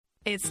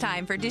It's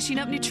time for Dishing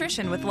Up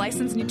Nutrition with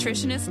licensed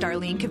nutritionist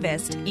Darlene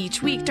Kvist.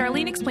 Each week,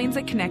 Darlene explains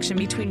the connection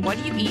between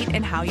what you eat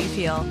and how you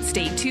feel.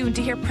 Stay tuned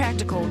to hear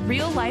practical,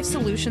 real-life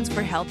solutions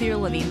for healthier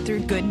living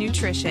through good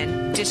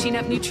nutrition. Dishing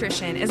Up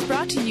Nutrition is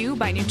brought to you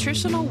by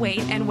Nutritional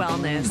Weight and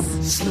Wellness.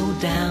 Slow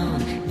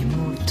down, you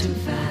move too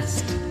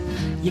fast.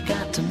 You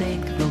got to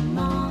make the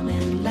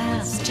morning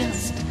last.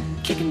 Just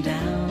kicking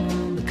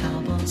down the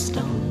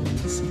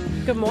cobblestones.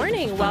 Good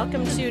morning.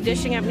 Welcome to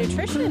Dishing Up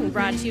Nutrition,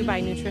 brought to you by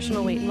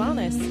Nutritional Weight and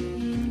Wellness.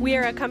 We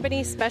are a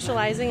company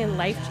specializing in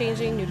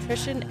life-changing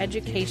nutrition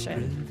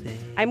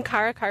education. I'm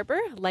Kara Carper,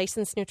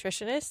 licensed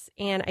nutritionist,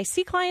 and I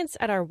see clients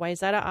at our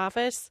Wayzata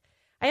office.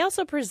 I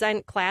also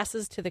present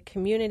classes to the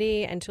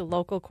community and to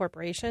local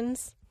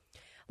corporations.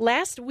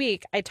 Last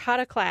week, I taught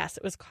a class.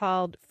 It was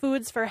called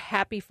Foods for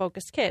Happy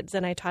Focused Kids,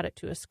 and I taught it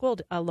to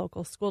a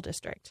local school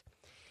district.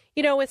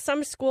 You know, with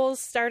some schools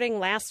starting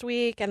last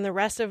week and the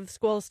rest of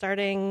schools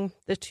starting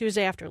the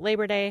Tuesday after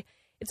Labor Day,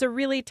 it's a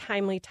really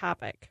timely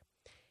topic.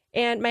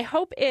 And my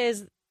hope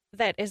is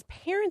that as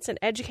parents and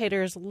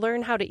educators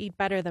learn how to eat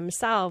better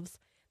themselves,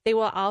 they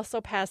will also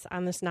pass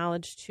on this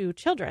knowledge to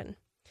children.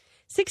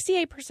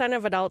 68%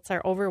 of adults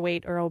are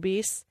overweight or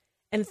obese,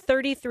 and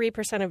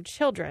 33% of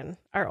children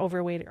are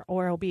overweight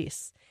or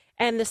obese.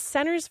 And the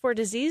Centers for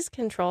Disease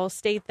Control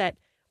state that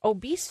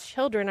obese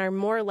children are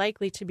more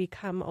likely to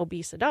become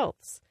obese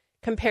adults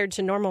compared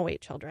to normal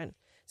weight children.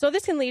 So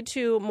this can lead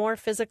to more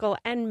physical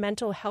and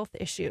mental health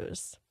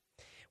issues.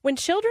 When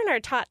children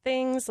are taught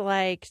things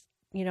like,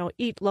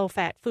 eat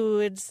low-fat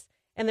foods,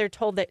 and they're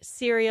told that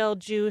cereal,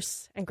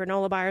 juice, and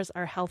granola bars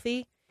are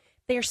healthy,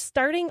 they are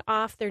starting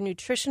off their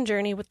nutrition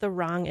journey with the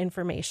wrong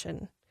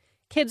information.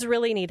 Kids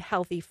really need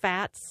healthy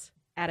fats,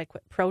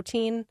 adequate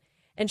protein,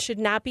 and should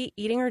not be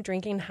eating or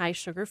drinking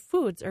high-sugar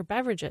foods or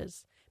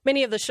beverages.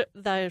 Many of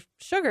the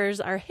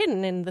sugars are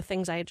hidden in the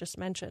things I just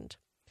mentioned.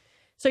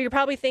 So you're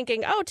probably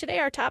thinking, today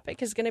our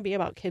topic is going to be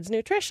about kids'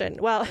 nutrition.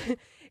 Well,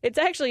 it's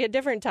actually a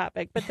different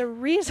topic, but the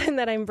reason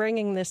that I'm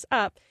bringing this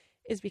up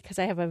is because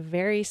I have a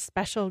very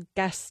special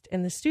guest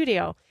in the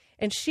studio,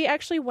 and she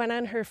actually went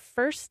on her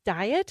first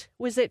diet.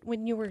 Was it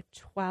when you were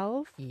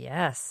 12?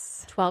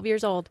 Yes. 12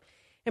 years old,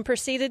 and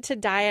proceeded to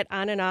diet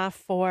on and off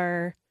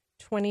for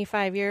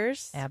 25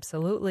 years?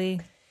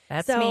 Absolutely.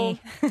 That's so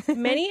me.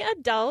 Many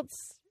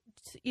adults,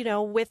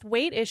 with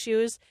weight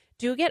issues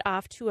do get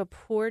off to a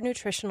poor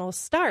nutritional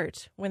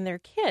start when they're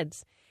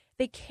kids.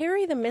 They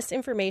carry the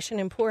misinformation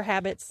and poor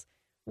habits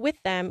with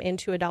them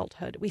into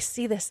adulthood. We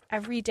see this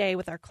every day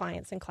with our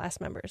clients and class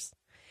members.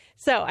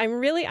 So I'm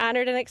really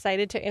honored and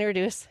excited to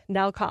introduce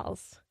Nell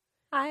Kauls.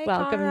 Hi,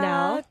 welcome, Kara.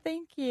 Nell.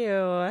 Thank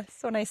you.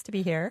 So nice to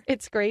be here.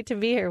 It's great to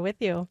be here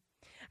with you.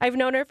 I've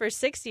known her for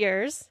 6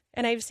 years,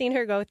 and I've seen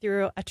her go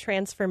through a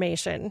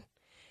transformation.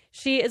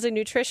 She is a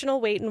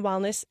nutritional weight and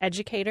wellness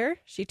educator.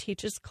 She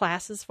teaches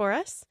classes for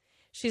us.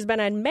 She's been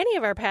on many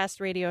of our past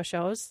radio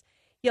shows.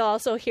 You'll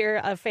also hear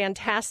a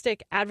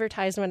fantastic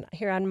advertisement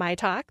here on My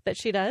Talk that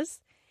she does.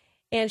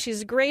 And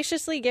she's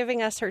graciously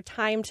giving us her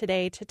time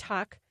today to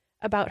talk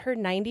about her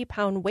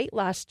 90-pound weight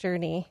loss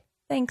journey.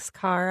 Thanks,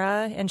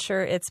 Kara. And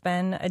sure, it's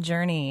been a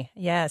journey.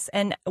 Yes.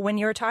 And when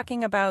you're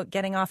talking about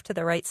getting off to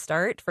the right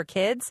start for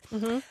kids,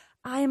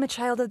 I am a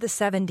child of the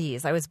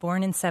 70s. I was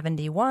born in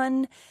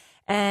 71.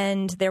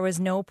 And there was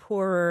no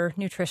poorer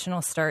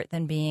nutritional start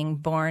than being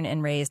born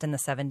and raised in the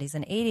 70s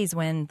and 80s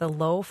when the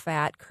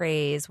low-fat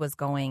craze was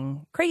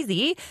going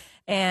crazy.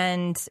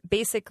 And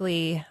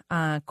basically,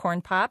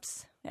 corn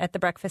pops at the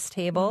breakfast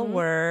table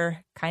were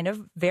kind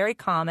of very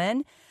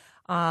common.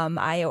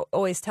 I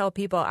always tell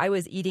people I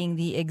was eating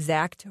the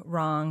exact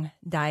wrong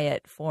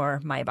diet for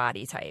my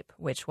body type,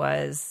 which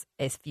was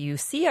if you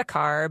see a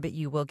carb,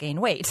 you will gain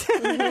weight.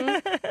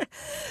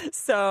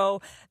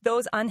 So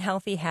those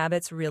unhealthy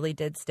habits really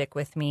did stick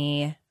with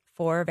me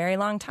for a very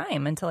long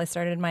time until I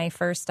started my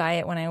first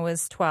diet when I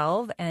was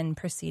 12 and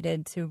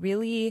proceeded to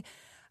really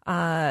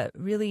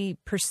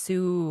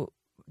pursue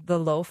the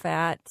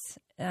low-fat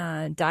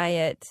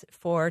diet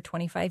for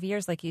 25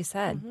 years, like you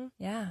said.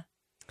 Yeah.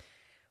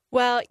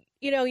 Well,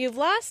 you've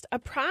lost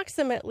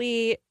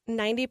approximately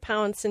 90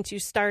 pounds since you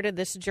started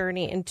this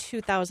journey in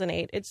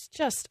 2008. It's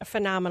just a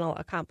phenomenal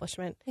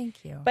accomplishment.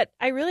 Thank you. But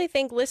I really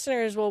think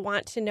listeners will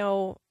want to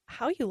know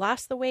how you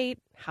lost the weight,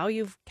 how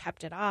you've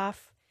kept it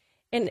off,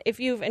 and if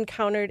you've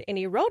encountered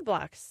any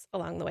roadblocks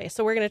along the way.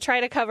 So we're going to try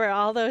to cover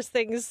all those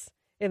things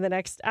in the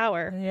next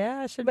hour.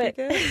 Yeah, it should be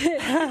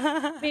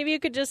good. Maybe you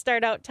could just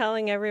start out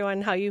telling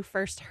everyone how you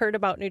first heard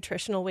about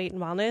nutritional weight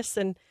and wellness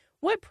and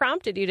what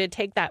prompted you to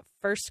take that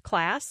first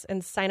class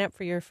and sign up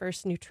for your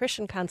first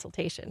nutrition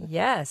consultation.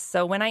 Yes.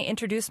 So when I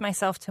introduce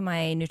myself to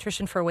my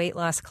Nutrition for Weight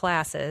Loss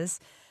classes,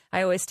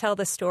 I always tell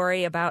the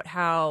story about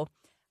how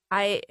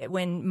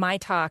when My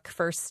Talk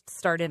first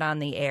started on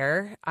the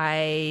air,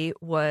 I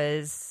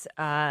was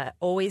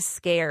always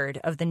scared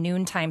of the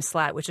noontime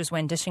slot, which is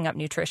when Dishing Up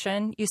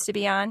Nutrition used to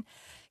be on,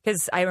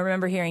 because I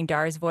remember hearing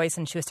Dar's voice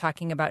and she was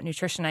talking about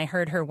nutrition. I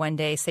heard her one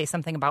day say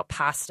something about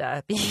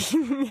pasta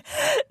being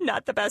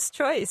not the best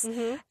choice.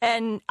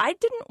 And I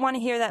didn't want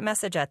to hear that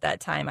message at that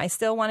time. I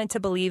still wanted to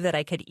believe that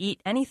I could eat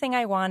anything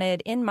I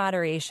wanted in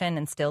moderation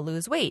and still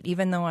lose weight,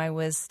 even though I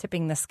was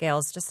tipping the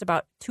scales just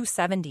about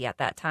 270 at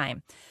that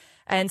time.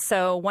 And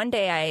so one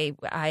day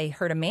I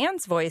heard a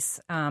man's voice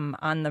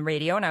on the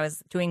radio, and I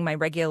was doing my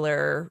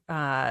regular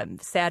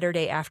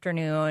Saturday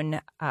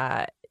afternoon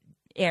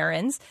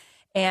errands.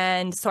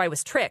 And so I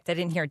was tricked. I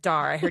didn't hear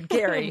Dar. I heard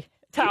Gary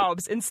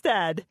Taubes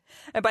instead.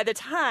 And by the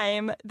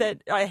time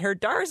that I heard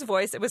Dar's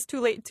voice, it was too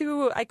late.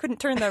 I couldn't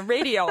turn the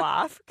radio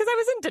off because I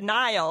was in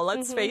denial,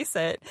 let's face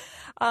it.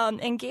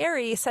 And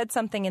Gary said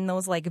something in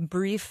those like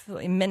brief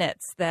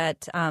minutes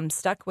that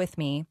stuck with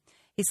me.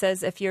 He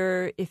says, if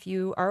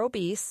you are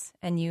obese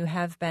and you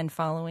have been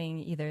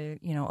following either,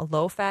 a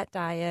low-fat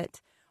diet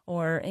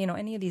or,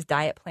 any of these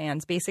diet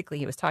plans, basically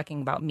he was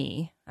talking about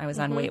me. I was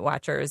on Weight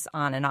Watchers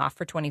on and off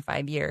for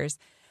 25 years.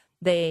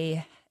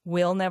 They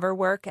will never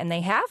work and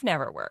they have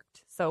never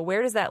worked. So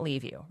where does that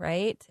leave you,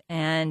 right?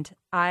 And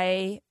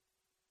I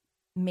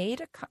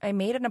made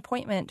an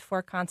appointment for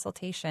a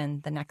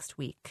consultation the next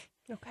week.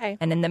 Okay.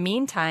 And in the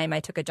meantime, I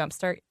took a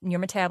Jumpstart Your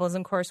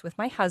Metabolism course with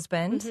my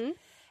husband.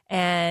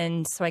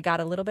 And so I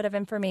got a little bit of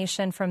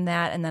information from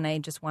that, and then I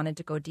just wanted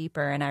to go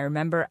deeper. And I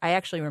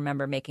actually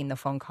remember making the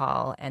phone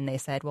call, and they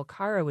said, well,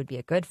 Kara would be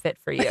a good fit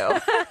for you.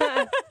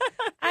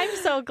 I'm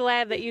so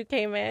glad that you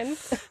came in.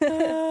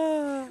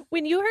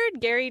 When you heard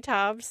Gary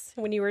Taubes,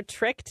 when you were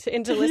tricked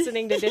into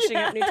listening to Dishing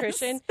Up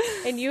Nutrition,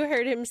 and you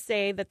heard him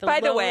say that By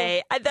the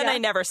way, I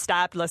never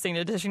stopped listening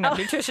to Dishing Up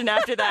Nutrition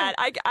after that.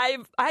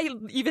 I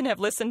even have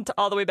listened to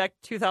all the way back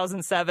to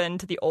 2007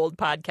 to the old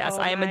podcast.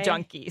 I am a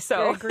junkie.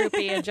 So you're a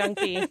groupie, a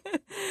junkie.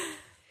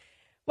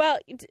 Well,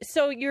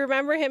 so you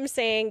remember him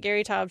saying,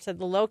 Gary Taubes said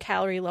the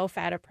low-calorie,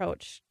 low-fat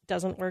approach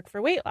doesn't work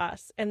for weight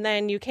loss. And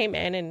then you came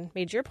in and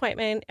made your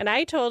appointment, and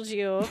I told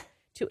you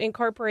to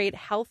incorporate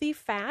healthy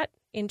fat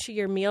into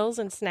your meals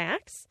and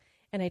snacks.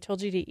 And I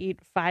told you to eat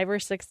 5 or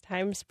 6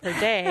 times per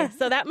day.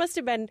 So that must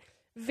have been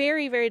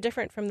very, very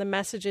different from the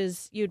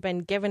messages you'd been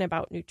given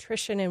about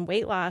nutrition and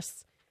weight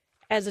loss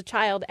as a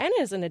child and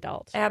as an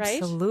adult,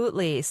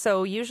 Absolutely. Right?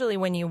 So usually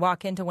when you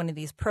walk into one of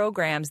these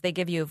programs, they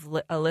give you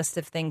a list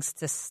of things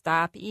to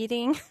stop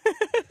eating.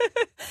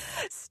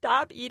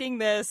 Stop eating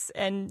this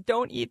and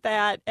don't eat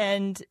that.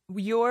 And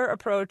your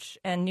approach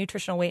and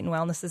Nutritional Weight and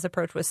Wellness's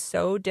approach was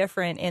so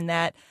different in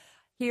that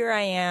here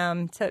I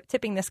am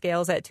tipping the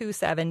scales at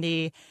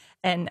 270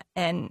 and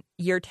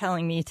you're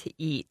telling me to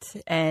eat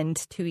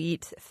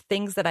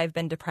things that I've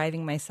been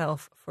depriving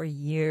myself for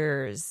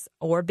years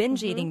or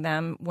binge eating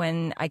them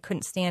when I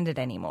couldn't stand it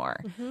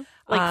anymore.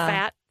 Like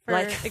fat,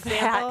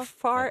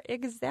 for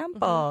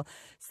example.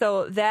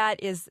 So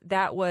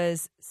that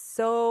was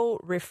so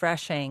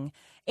refreshing.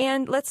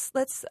 And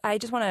I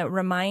just want to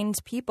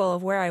remind people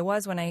of where I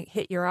was when I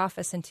hit your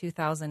office in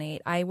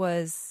 2008. I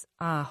was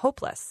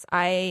hopeless.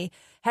 I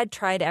had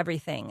tried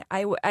everything.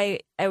 I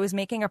was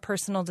making a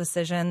personal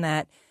decision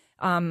that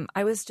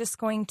I was just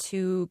going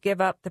to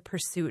give up the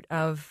pursuit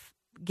of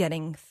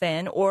getting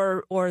thin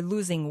or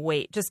losing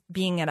weight, just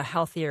being at a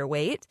healthier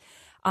weight,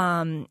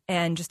 and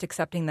just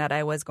accepting that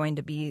I was going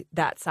to be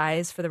that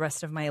size for the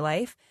rest of my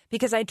life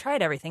because I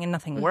tried everything and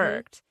nothing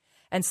worked.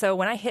 And so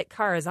when I hit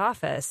Kara's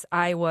office,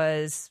 I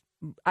was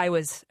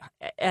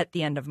at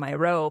the end of my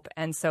rope.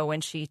 And so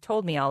when she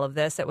told me all of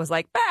this, it was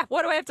like,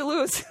 what do I have to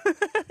lose?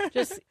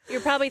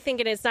 You're probably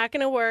thinking it's not going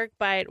to work,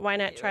 but why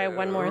not try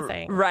one more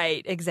thing?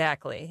 Right.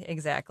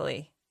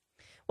 Exactly.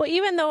 Well,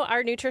 even though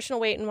our nutritional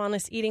weight and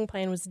wellness eating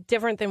plan was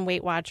different than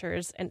Weight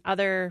Watchers and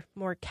other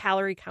more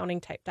calorie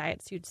counting type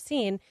diets you'd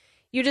seen,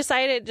 you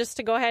decided just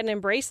to go ahead and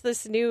embrace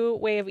this new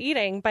way of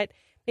eating. But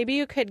maybe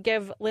you could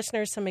give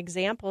listeners some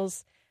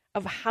examples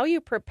of how you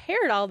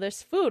prepared all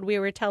this food we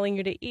were telling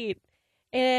you to eat. And